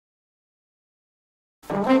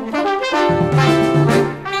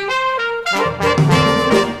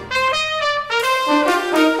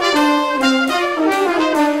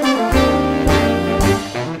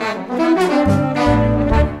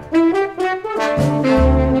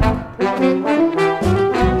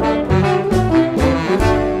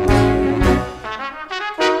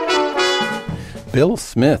Bill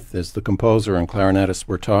Smith is the composer and clarinetist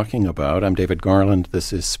we're talking about. I'm David Garland.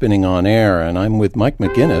 This is Spinning on Air, and I'm with Mike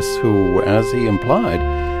McGinnis, who, as he implied,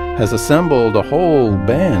 has assembled a whole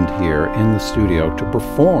band here in the studio to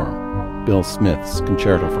perform Bill Smith's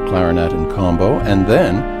Concerto for Clarinet and Combo, and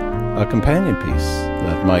then a companion piece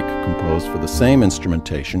that Mike composed for the same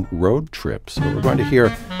instrumentation, Road Trip. So we're going to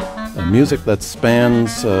hear music that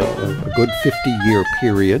spans a good 50-year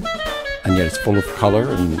period, and yet it's full of color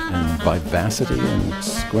and vivacity, and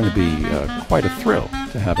it's going to be quite a thrill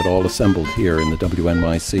to have it all assembled here in the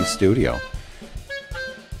WNYC studio.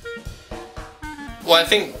 Well, I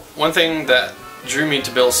think one thing that drew me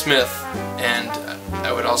to Bill Smith, and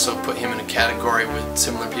I would also put him in a category with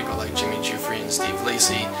similar people like Jimmy Giuffre and Steve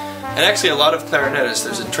Lacy, and actually a lot of clarinetists.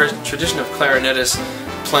 There's a tradition of clarinetists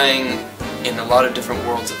playing in a lot of different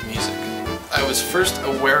worlds of music. I was first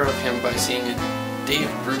aware of him by seeing a Dave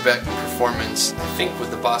Brubeck performance, I think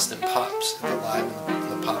with the Boston Pops, at the Live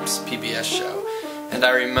in the Pops PBS show. And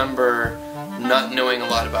I remember not knowing a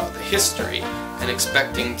lot about the history and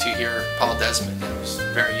expecting to hear Paul Desmond. I was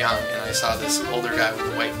very young, and I saw this older guy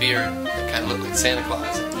with a white beard that kind of looked like Santa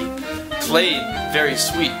Claus, and he played very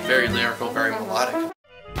sweet, very lyrical, very melodic.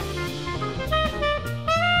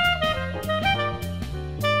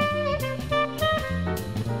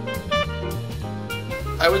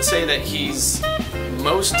 I would say that he's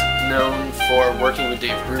most known for working with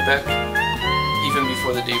Dave Brubeck. Even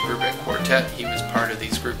before the Dave Brubeck Quartet, he was part of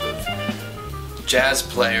these group of jazz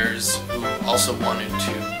players who also wanted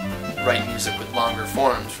to write music with longer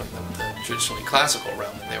forms from the traditionally classical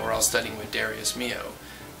realm, and they were all studying with Darius Milhaud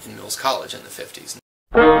in Mills College in the 50s.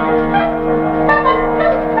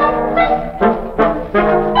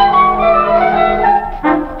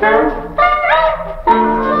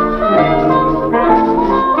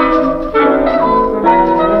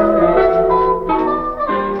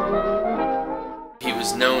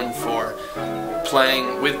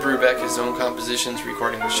 Playing with Brubeck his own compositions,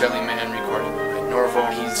 recording with Shelly Manne, recording with Ray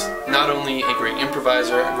Norvo. He's not only a great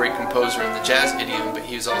improviser, a great composer in the jazz idiom, but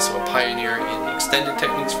he was also a pioneer in extended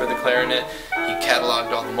techniques for the clarinet. He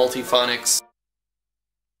cataloged all the multiphonics.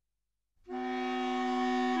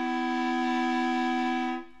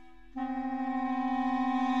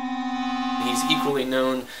 He's equally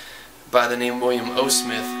known by the name William O.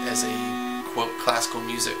 Smith as a, quote, classical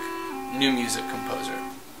music, new music composer.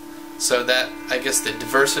 So that, I guess, the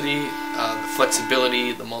diversity, the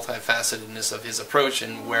flexibility, the multifacetedness of his approach,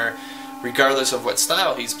 and where, regardless of what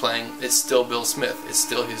style he's playing, it's still Bill Smith, it's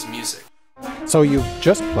still his music. So you've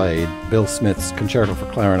just played Bill Smith's Concerto for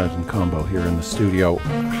Clarinet and Combo here in the studio.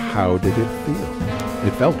 How did it feel?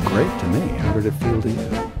 It felt great to me. How did it feel to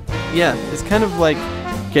you? Yeah, it's kind of like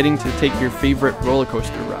getting to take your favorite roller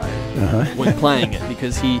coaster ride when playing it,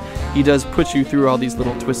 because he does put you through all these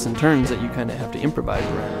little twists and turns that you kind of have to improvise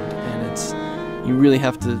around. You really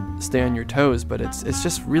have to stay on your toes, but it's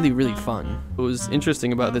just really, really fun. What was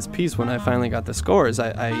interesting about this piece when I finally got the score is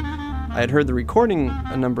I had heard the recording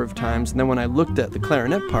a number of times, and then when I looked at the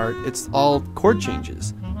clarinet part, it's all chord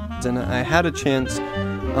changes. And I had a chance,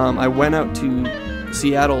 I went out to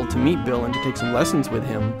Seattle to meet Bill and to take some lessons with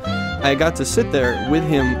him. I got to sit there with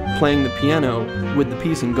him playing the piano with the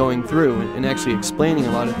piece and going through and actually explaining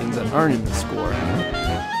a lot of things that aren't in the score.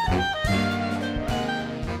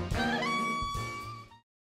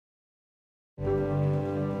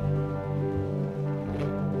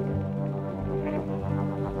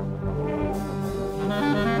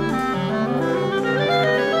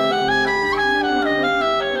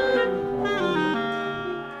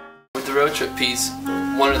 Road Trip piece,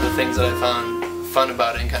 one of the things that I found fun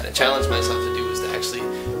about it and kind of challenged myself to do was to actually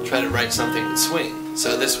try to write something with swing.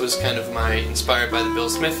 So this was kind of inspired by the Bill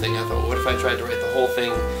Smith thing. I thought, well, what if I tried to write the whole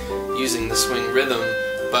thing using the swing rhythm,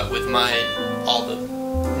 but with all the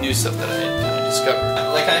new stuff that I had kind of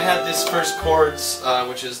discovered. Like I had this first chords,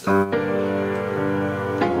 which is the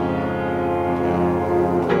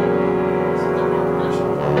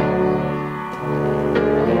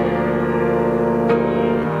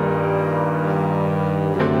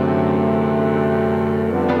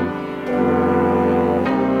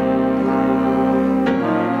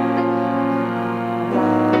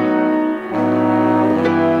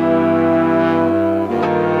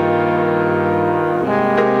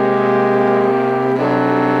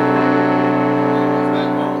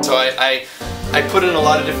I put in a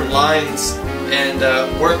lot of different lines and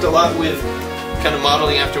worked a lot with kind of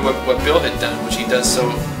modeling after what Bill had done, which he does so.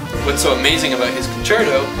 What's so amazing about his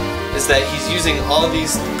concerto is that he's using all of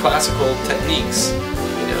these classical techniques,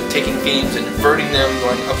 you know, taking themes and inverting them,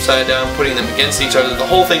 going upside down, putting them against each other. The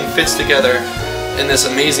whole thing fits together in this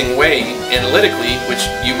amazing way analytically, which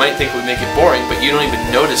you might think would make it boring, but you don't even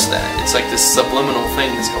notice that. It's like this subliminal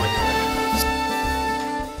thing that's going on.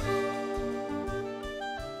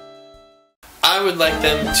 I would like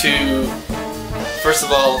them to, first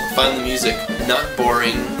of all, find the music not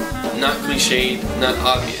boring, not cliched, not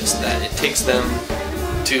obvious, that it takes them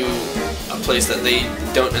to a place that they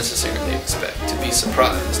don't necessarily expect, to be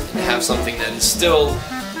surprised, and have something that is still,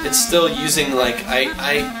 it's still using, like,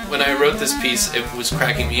 when I wrote this piece, it was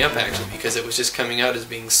cracking me up actually, because it was just coming out as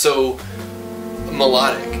being so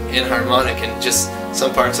melodic and harmonic, and just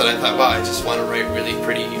some parts that I thought, wow, I just want to write really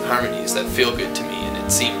pretty harmonies that feel good to me, and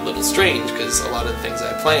it seemed a little strange, because a lot of the things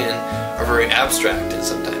I play in are very abstract and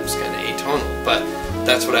sometimes kind of atonal, but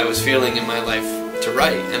that's what I was feeling in my life to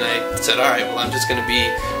write, and I said, alright, well, I'm just going to be,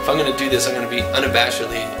 if I'm going to do this, I'm going to be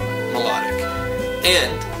unabashedly melodic,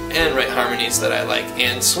 and write harmonies that I like,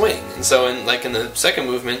 and swing. And so in the second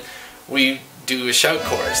movement, we do a shout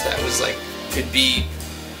chorus that was like, could be,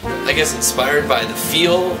 I guess, inspired by the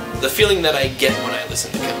feeling that I get when I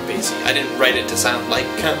listen to Count Basie. I didn't write it to sound like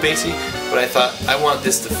Count Basie, but I thought, I want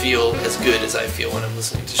this to feel as good as I feel when I'm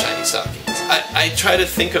listening to Shiny Stockings. I try to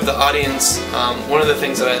think of the audience. One of the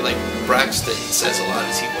things that I like, Braxton says a lot,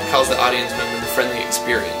 is he calls the audience member the friendly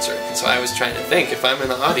experiencer. And so I was trying to think, if I'm in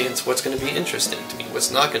the audience, what's going to be interesting to me?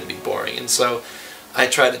 What's not going to be boring? And so I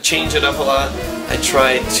try to change it up a lot. I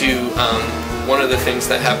try to, one of the things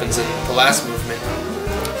that happens in the last movement,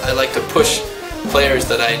 I like to push players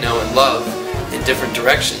that I know and love in different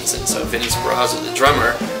directions. And so Vinny Sparrazzo, the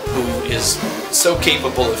drummer, who is so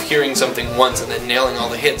capable of hearing something once and then nailing all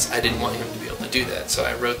the hits, I didn't want him to be able to do that. So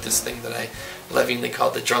I wrote this thing that I lovingly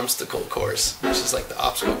called the drumsticle course, which is like the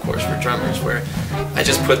obstacle course for drummers, where I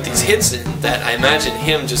just put these hits in that I imagine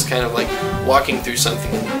him just kind of like walking through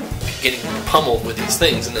something and getting pummeled with these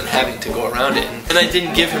things and then having to go around it. And I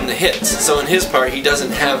didn't give him the hits. So in his part, he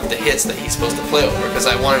doesn't have the hits that he's supposed to play over, because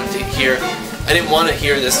I wanted to hear, I didn't want to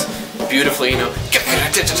hear this beautifully, you know,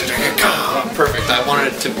 perfect. I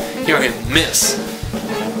wanted to hear him miss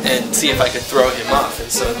and see if I could throw him off. And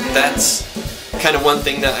so that's kind of one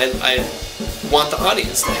thing that I want the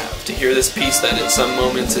audience to have, to hear this piece that at some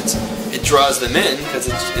moments it draws them in because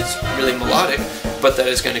it's really melodic, but that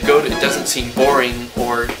it's going to go to, it doesn't seem boring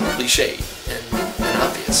or cliched and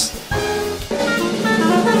obvious.